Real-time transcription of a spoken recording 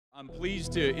I'm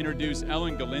pleased to introduce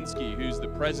Ellen Galinsky, who's the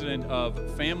president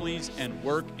of Families and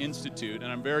Work Institute,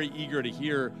 and I'm very eager to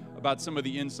hear about some of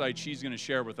the insights she's going to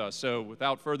share with us. So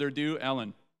without further ado,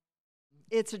 Ellen.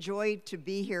 It's a joy to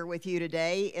be here with you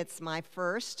today. It's my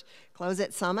first Close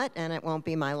It Summit, and it won't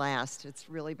be my last. It's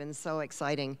really been so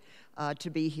exciting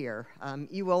to be here.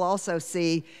 You will also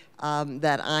see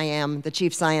that I am the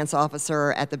Chief Science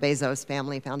Officer at the Bezos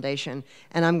Family Foundation,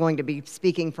 and I'm going to be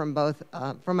speaking from both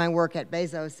from my work at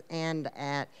Bezos and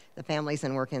at the Families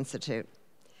and Work Institute.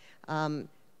 I'm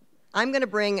going to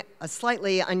bring a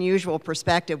slightly unusual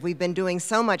perspective. We've been doing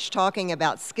so much talking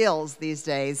about skills these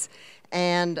days,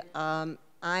 and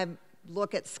I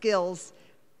look at skills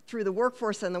through the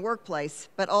workforce and the workplace,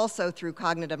 but also through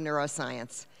cognitive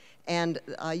neuroscience. And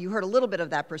you heard a little bit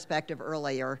of that perspective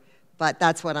earlier, but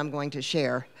that's what I'm going to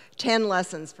share. 10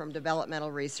 lessons from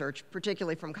developmental research,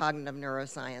 particularly from cognitive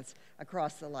neuroscience,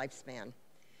 across the lifespan.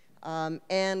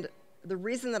 And the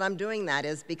reason that I'm doing that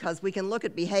is because we can look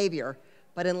at behavior,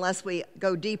 but unless we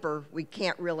go deeper, we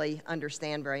can't really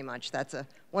understand very much. That's a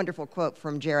wonderful quote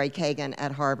from Jerry Kagan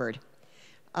at Harvard.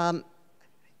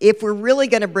 If we're really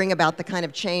going to bring about the kind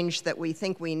of change that we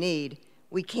think we need,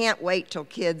 we can't wait till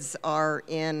kids are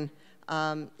in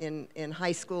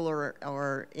high school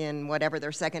or in whatever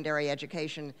their secondary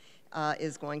education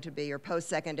is going to be, or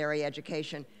post-secondary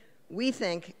education. We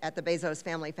think at the Bezos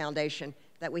Family Foundation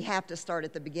that we have to start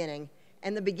at the beginning.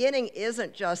 And the beginning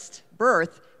isn't just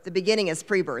birth, the beginning is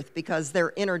pre-birth, because there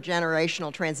are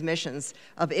intergenerational transmissions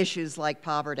of issues like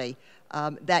poverty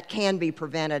that can be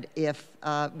prevented if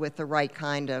with the right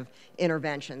kind of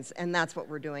interventions. And that's what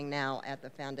we're doing now at the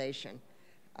foundation.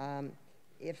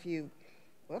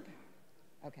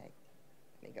 Okay,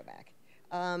 let me go back.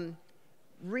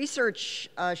 Research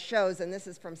shows, and this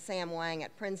is from Sam Wang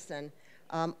at Princeton,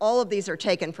 all of these are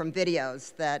taken from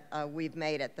videos that we've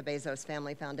made at the Bezos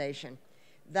Family Foundation,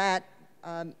 that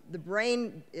the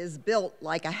brain is built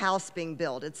like a house being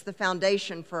built. It's the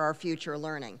foundation for our future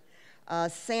learning.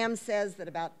 Sam says that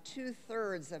about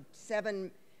 2/3 of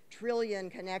 7 trillion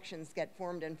connections get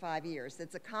formed in 5 years.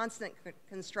 It's a constant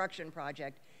construction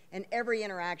project, and every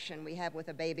interaction we have with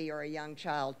a baby or a young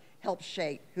child helps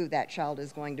shape who that child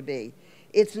is going to be.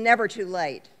 It's never too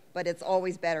late, but it's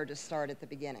always better to start at the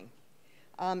beginning.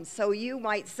 So you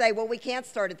might say, well, we can't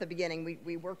start at the beginning.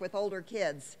 We work with older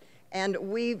kids. And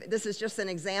this is just an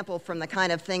example from the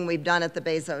kind of thing we've done at the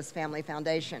Bezos Family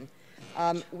Foundation.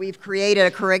 We've created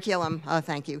a curriculum,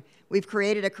 thank you. We've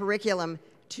created a curriculum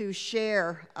to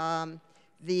share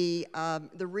the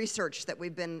research that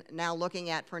we've been now looking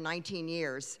at for 19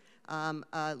 years,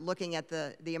 looking at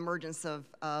the emergence of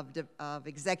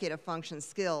executive function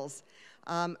skills.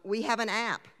 We have an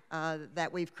app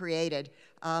that we've created,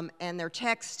 and they're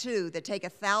texts too, that take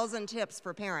 1,000 tips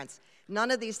for parents.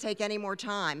 None of these take any more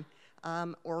time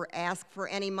or ask for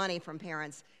any money from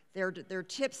parents. They're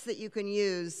tips that you can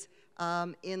use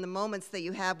in the moments that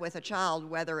you have with a child,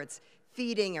 whether it's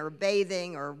feeding or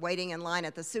bathing or waiting in line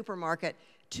at the supermarket,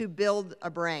 to build a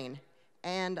brain.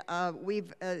 And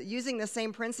using the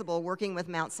same principle, working with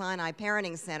Mount Sinai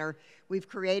Parenting Center, we've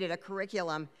created a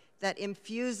curriculum that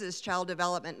infuses child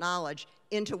development knowledge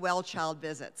into well-child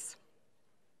visits.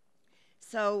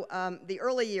 So the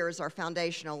early years are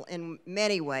foundational in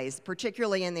many ways,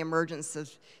 particularly in the emergence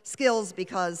of skills,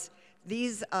 because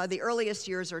the earliest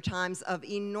years are times of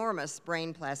enormous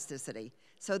brain plasticity.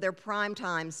 So they're prime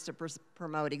times to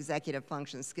promote executive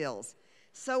function skills.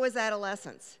 So is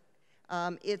adolescence.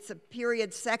 It's a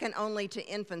period second only to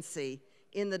infancy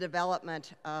in the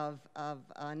development of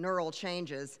neural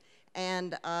changes,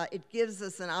 and it gives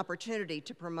us an opportunity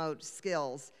to promote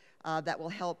skills that will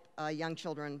help young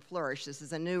children flourish. This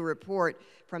is a new report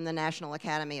from the National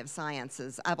Academy of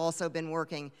Sciences. I've also been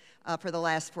working for the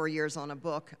last 4 years on a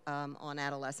book on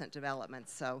adolescent development,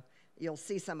 so you'll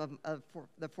see some of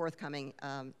the forthcoming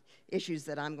issues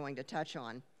that I'm going to touch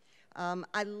on.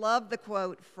 I love the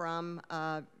quote from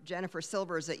Jennifer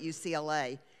Silvers at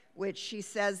UCLA, which she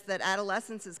says that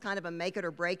adolescence is kind of a make it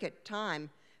or break it time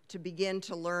to begin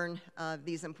to learn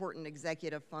these important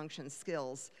executive function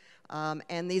skills.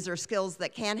 And these are skills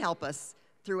that can help us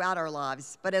throughout our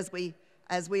lives, but as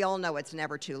we all know, it's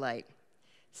never too late.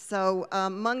 So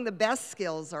among the best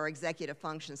skills are executive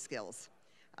function skills.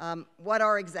 What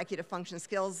are executive function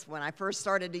skills? When I first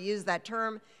started to use that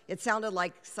term, it sounded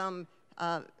like some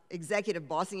executive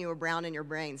bossing you around in your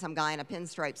brain, some guy in a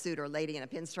pinstripe suit or lady in a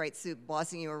pinstripe suit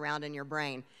bossing you around in your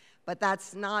brain. But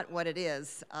that's not what it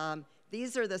is.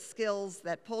 These are the skills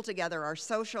that pull together our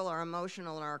social, our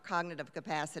emotional, and our cognitive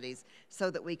capacities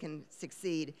so that we can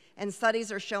succeed. And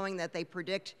studies are showing that they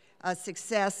predict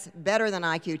success better than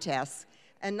IQ tests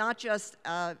and not just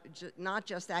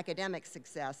academic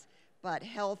success, but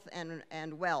health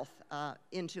and wealth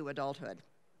into adulthood.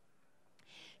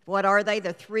 What are they?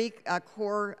 The three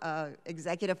core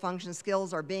executive function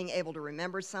skills are being able to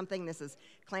remember something. This is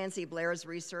Clancy Blair's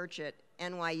research at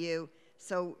NYU.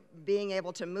 So being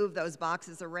able to move those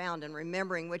boxes around and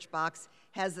remembering which box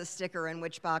has the sticker and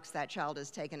which box that child has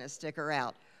taken a sticker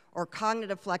out. Or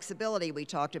cognitive flexibility, we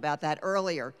talked about that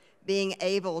earlier. Being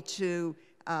able to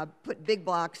put big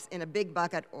blocks in a big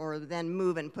bucket or then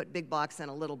move and put big blocks in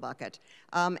a little bucket.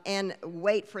 And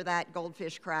wait for that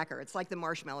goldfish cracker. It's like the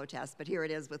marshmallow test, but here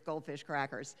it is with goldfish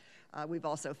crackers. We've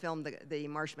also filmed the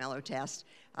marshmallow test.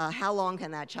 How long can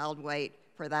that child wait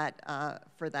for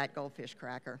that goldfish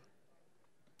cracker?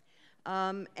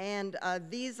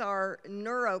 These are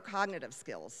neurocognitive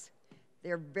skills.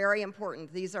 They're very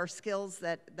important. These are skills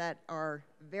that are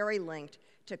very linked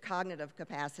to cognitive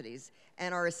capacities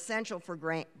and are essential for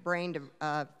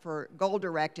for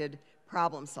goal-directed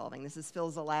problem solving. This is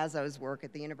Phil Zalazzo's work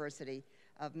at the University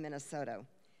of Minnesota.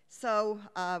 So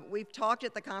we've talked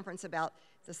at the conference about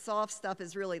the soft stuff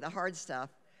is really the hard stuff.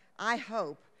 I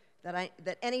hope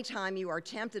that any time you are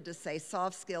tempted to say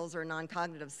soft skills or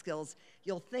non-cognitive skills,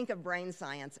 you'll think of brain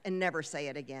science and never say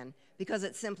it again, because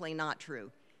it's simply not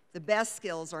true. The best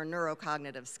skills are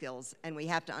neurocognitive skills, and we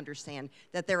have to understand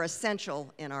that they're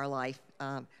essential in our life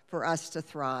for us to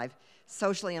thrive,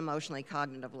 socially, emotionally,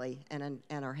 cognitively, and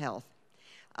our health.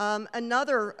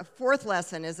 Another fourth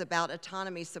lesson is about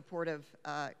autonomy, supportive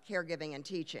caregiving, and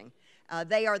teaching.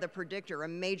 They are the predictor, a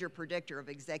major predictor of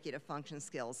executive function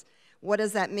skills. What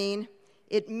does that mean?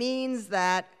 It means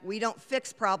that we don't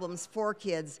fix problems for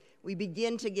kids. We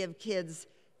begin to give kids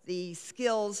the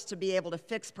skills to be able to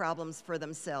fix problems for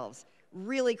themselves.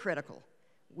 Really critical.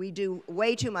 We do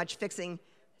way too much fixing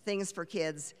things for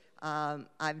kids.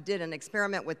 I did an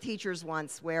experiment with teachers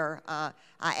once where I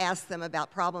asked them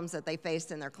about problems that they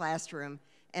faced in their classroom,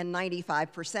 and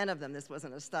 95% of them, this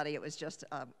wasn't a study, it was just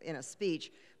in a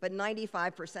speech, but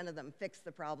 95% of them fixed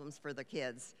the problems for the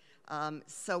kids.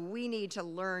 So we need to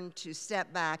learn to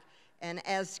step back and,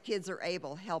 as kids are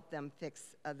able, help them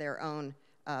fix their own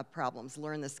problems,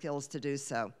 learn the skills to do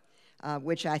so,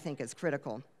 which I think is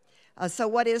critical. So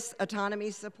what is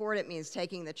autonomy support? It means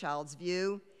taking the child's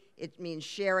view. It means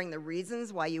sharing the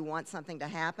reasons why you want something to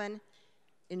happen.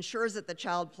 Ensures that the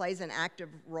child plays an active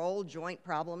role, joint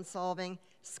problem solving,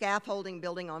 scaffolding,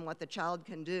 building on what the child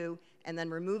can do, and then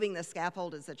removing the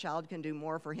scaffold as the child can do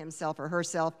more for himself or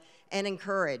herself, and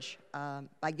encourage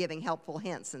by giving helpful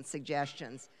hints and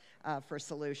suggestions for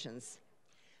solutions.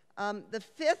 The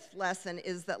fifth lesson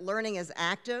is that learning is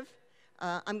active.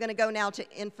 I'm going to go now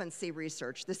to infancy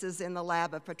research. This is in the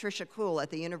lab of Patricia Kuhl at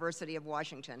the University of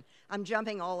Washington. I'm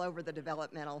jumping all over the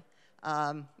developmental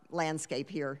landscape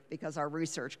here because our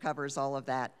research covers all of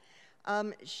that.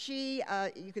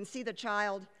 You can see the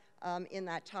child in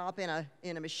that top in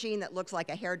a machine that looks like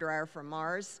a hairdryer from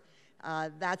Mars.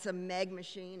 That's a MEG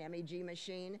machine, M-E-G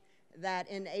machine, that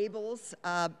enables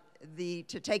to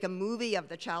take a movie of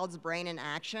the child's brain in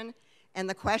action. And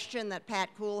the question that Pat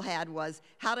Kuhl had was,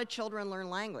 how do children learn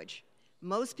language?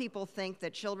 Most people think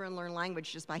that children learn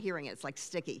language just by hearing it. It's like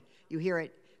sticky. You hear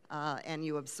it and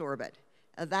you absorb it.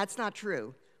 That's not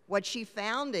true. What she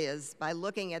found is, by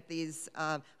looking at these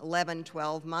 11,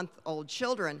 12-month-old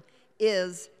children,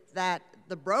 is that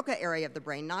the Broca area of the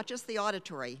brain, not just the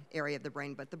auditory area of the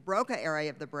brain, but the Broca area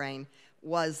of the brain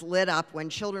was lit up when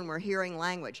children were hearing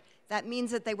language. That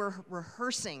means that they were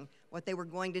rehearsing what they were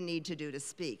going to need to do to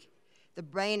speak. The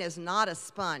brain is not a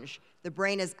sponge. The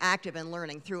brain is active and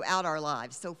learning throughout our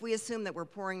lives. So if we assume that we're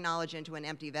pouring knowledge into an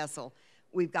empty vessel,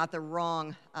 we've got the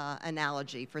wrong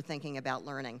analogy for thinking about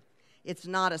learning. It's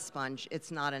not a sponge. It's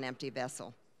not an empty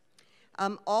vessel.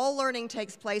 All learning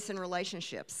takes place in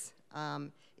relationships.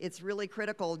 It's really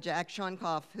critical. Jack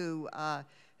Shonkoff, who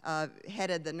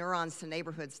headed the Neurons to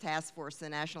Neighborhoods Task Force, the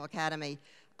National Academy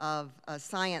of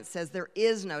Science, says there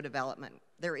is no development.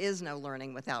 There is no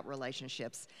learning without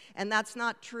relationships. And that's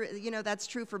not true. You know, that's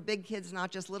true for big kids, not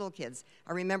just little kids.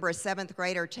 I remember a 7th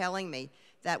grader telling me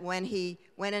that when he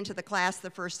went into the class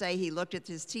the first day, he looked at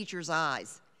his teacher's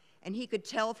eyes. And he could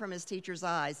tell from his teacher's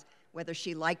eyes whether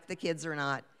she liked the kids or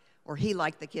not, or he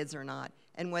liked the kids or not,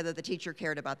 and whether the teacher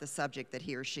cared about the subject that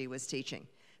he or she was teaching.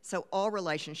 So all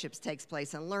relationships takes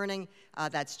place in learning.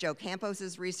 That's Joe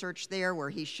Campos's research there,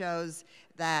 where he shows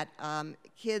that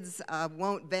kids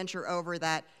won't venture over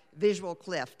that visual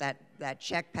cliff, that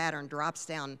check pattern drops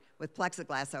down with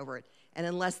plexiglass over it. And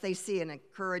unless they see an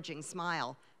encouraging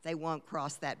smile, they won't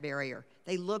cross that barrier.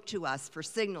 They look to us for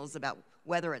signals about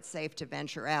whether it's safe to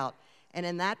venture out. And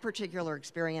in that particular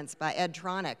experience by Ed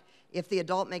Tronick, If the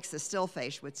adult makes a still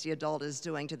face, which the adult is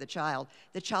doing to the child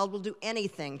will do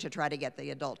anything to try to get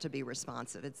the adult to be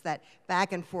responsive. It's that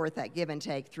back and forth, that give and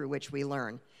take through which we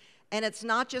learn. And it's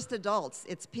not just adults,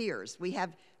 it's peers. We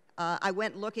have, I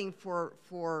went looking for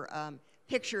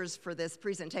pictures for this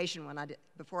presentation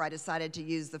before I decided to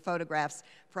use the photographs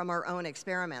from our own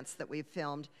experiments that we've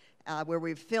filmed, where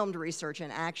we've filmed research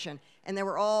in action. And they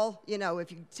were all, you know,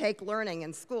 if you take learning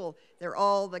in school, they're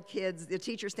all the kids, the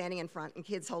teacher standing in front and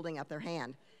kids holding up their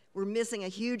hand. We're missing a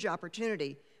huge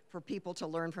opportunity for people to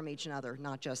learn from each other,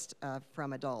 not just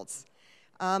from adults.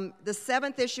 The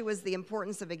seventh issue is the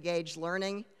importance of engaged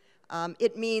learning.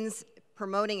 It means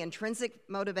promoting intrinsic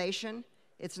motivation.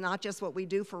 It's not just what we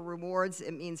do for rewards.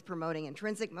 It means promoting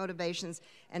intrinsic motivations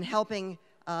and helping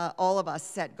all of us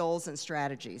set goals and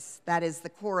strategies. That is the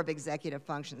core of executive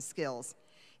function skills.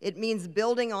 It means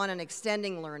building on and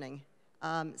extending learning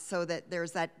so that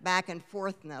there's that back and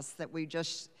forthness that we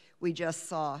just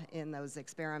saw in those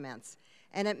experiments.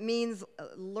 And it means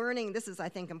learning, this is, I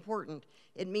think, important,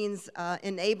 it means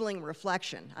enabling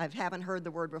reflection. I haven't heard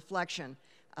the word reflection,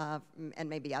 and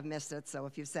maybe I've missed it, so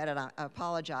if you've said it, I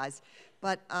apologize.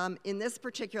 But in this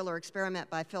particular experiment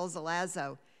by Phil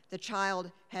Zalazzo, the child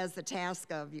has the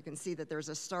task of, you can see that there's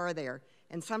a star there,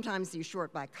 and sometimes you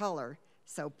sort by color,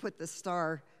 so put the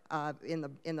star in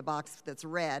the box that's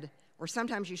red, or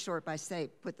sometimes you sort by shape,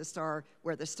 put the star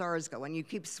where the stars go, and you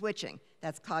keep switching.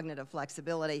 That's cognitive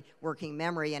flexibility, working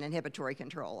memory, and inhibitory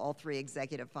control, all three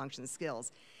executive function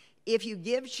skills. If you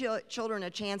give children a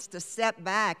chance to step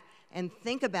back and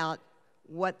think about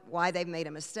why they've made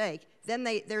a mistake, then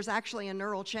there's actually a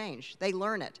neural change. They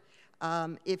learn it.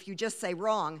 If you just say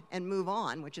wrong and move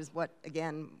on, which is what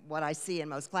I see in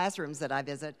most classrooms that I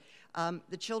visit,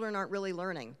 the children aren't really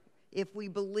learning. If we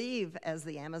believe, as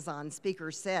the Amazon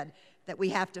speaker said, that we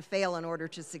have to fail in order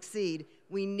to succeed,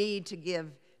 we need to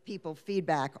give people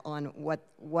feedback on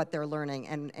what they're learning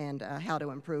and how to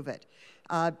improve it.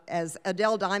 As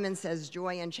Adele Diamond says,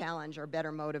 joy and challenge are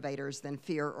better motivators than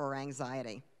fear or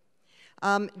anxiety.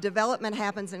 Development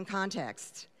happens in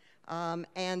context.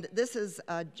 And this is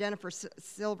Jennifer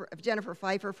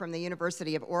Pfeiffer from the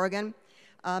University of Oregon.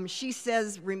 She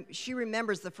says she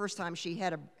remembers the first time she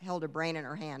held a brain in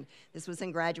her hand. This was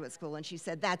in graduate school, and she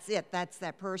said, that's it, that's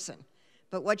that person.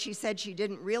 But what she said she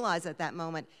didn't realize at that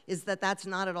moment is that that's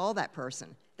not at all that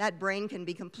person. That brain can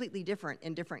be completely different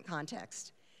in different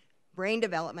contexts. Brain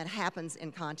development happens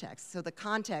in context, so the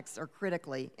contexts are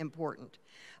critically important.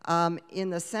 In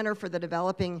the Center for the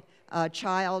Developing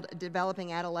Child,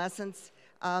 Developing Adolescents,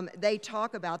 they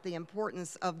talk about the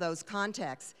importance of those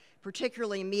contexts,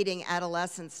 particularly meeting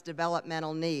adolescents'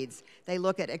 developmental needs. They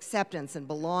look at acceptance and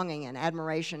belonging and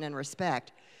admiration and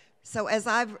respect. So as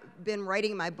I've been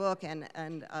writing my book and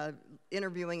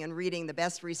interviewing and reading the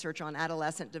best research on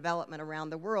adolescent development around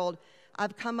the world,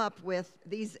 I've come up with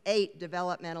these 8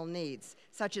 developmental needs,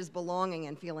 such as belonging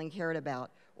and feeling cared about,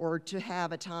 or to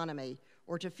have autonomy,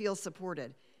 or to feel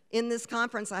supported. In this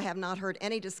conference, I have not heard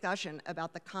any discussion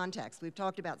about the context. We've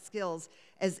talked about skills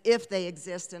as if they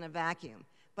exist in a vacuum,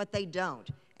 but they don't.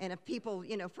 And if people,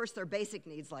 first they're basic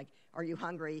needs like, are you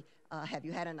hungry? Have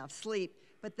you had enough sleep?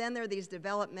 But then there are these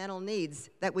developmental needs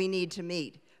that we need to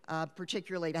meet,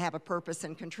 particularly to have a purpose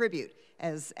and contribute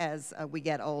as we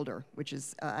get older, which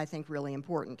is, I think, really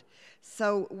important.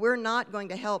 So we're not going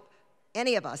to help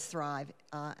any of us thrive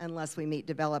unless we meet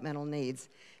developmental needs.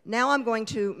 Now I'm going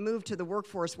to move to the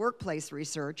workplace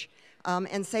research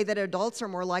and say that adults are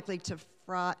more likely to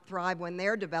thrive when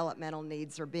their developmental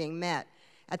needs are being met.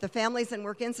 At the Families and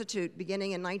Work Institute,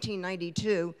 beginning in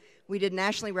 1992, we did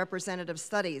nationally representative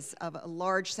studies of a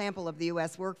large sample of the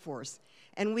U.S. workforce.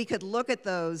 And we could look at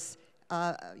those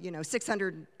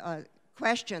 600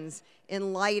 questions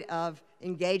in light of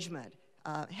engagement,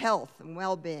 health and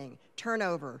well-being,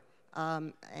 turnover,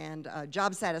 and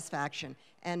job satisfaction,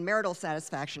 and marital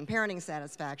satisfaction, parenting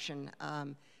satisfaction,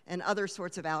 and other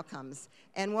sorts of outcomes.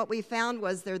 And what we found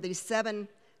was there are these 7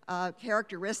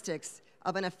 characteristics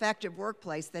of an effective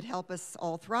workplace that help us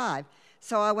all thrive.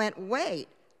 So I went, wait,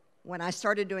 when I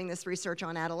started doing this research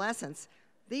on adolescents,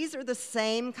 these are the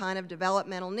same kind of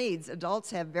developmental needs. Adults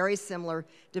have very similar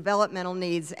developmental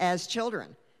needs as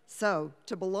children. So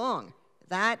to belong,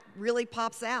 that really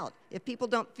pops out. If people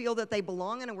don't feel that they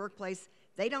belong in a workplace,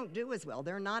 they don't do as well.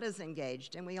 They're not as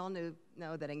engaged, and we all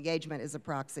know that engagement is a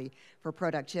proxy for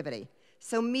productivity.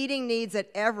 So meeting needs at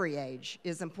every age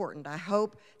is important. I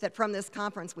hope that from this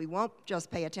conference we won't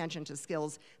just pay attention to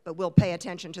skills, but we'll pay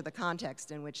attention to the context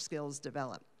in which skills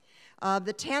develop.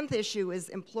 The 10th issue is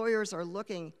employers are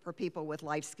looking for people with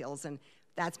life skills, and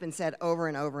That's been said over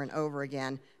and over and over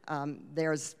again.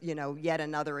 There's, yet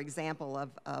another example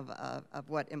of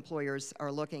what employers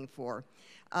are looking for.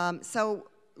 So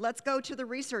let's go to the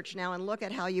research now and look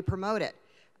at how you promote it.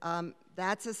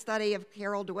 That's a study of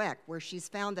Carol Dweck, where she's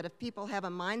found that if people have a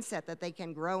mindset that they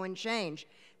can grow and change,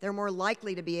 they're more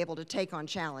likely to be able to take on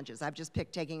challenges. I've just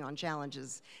picked taking on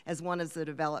challenges as one of the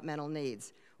developmental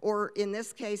needs. Or in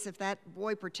this case, if that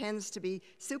boy pretends to be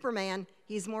Superman,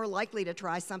 he's more likely to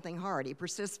try something hard. He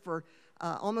persists for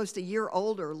almost a year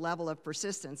older level of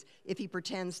persistence if he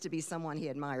pretends to be someone he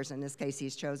admires. In this case,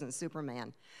 he's chosen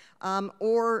Superman.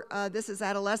 This is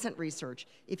adolescent research.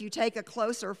 If you take a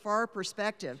closer, far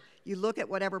perspective, you look at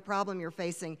whatever problem you're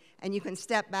facing, and you can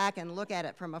step back and look at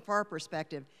it from a far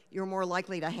perspective, you're more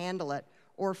likely to handle it.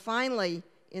 Or finally,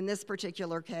 in this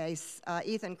particular case,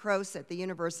 Ethan Kroos at the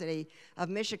University of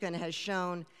Michigan has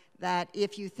shown that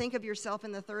if you think of yourself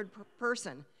in the third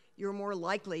person, you're more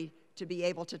likely to be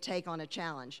able to take on a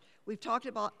challenge. We've talked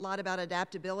a lot about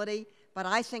adaptability, but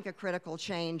I think a critical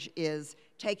change is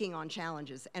taking on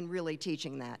challenges and really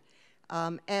teaching that.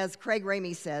 As Craig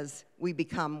Ramey says, we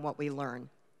become what we learn.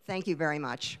 Thank you very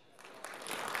much.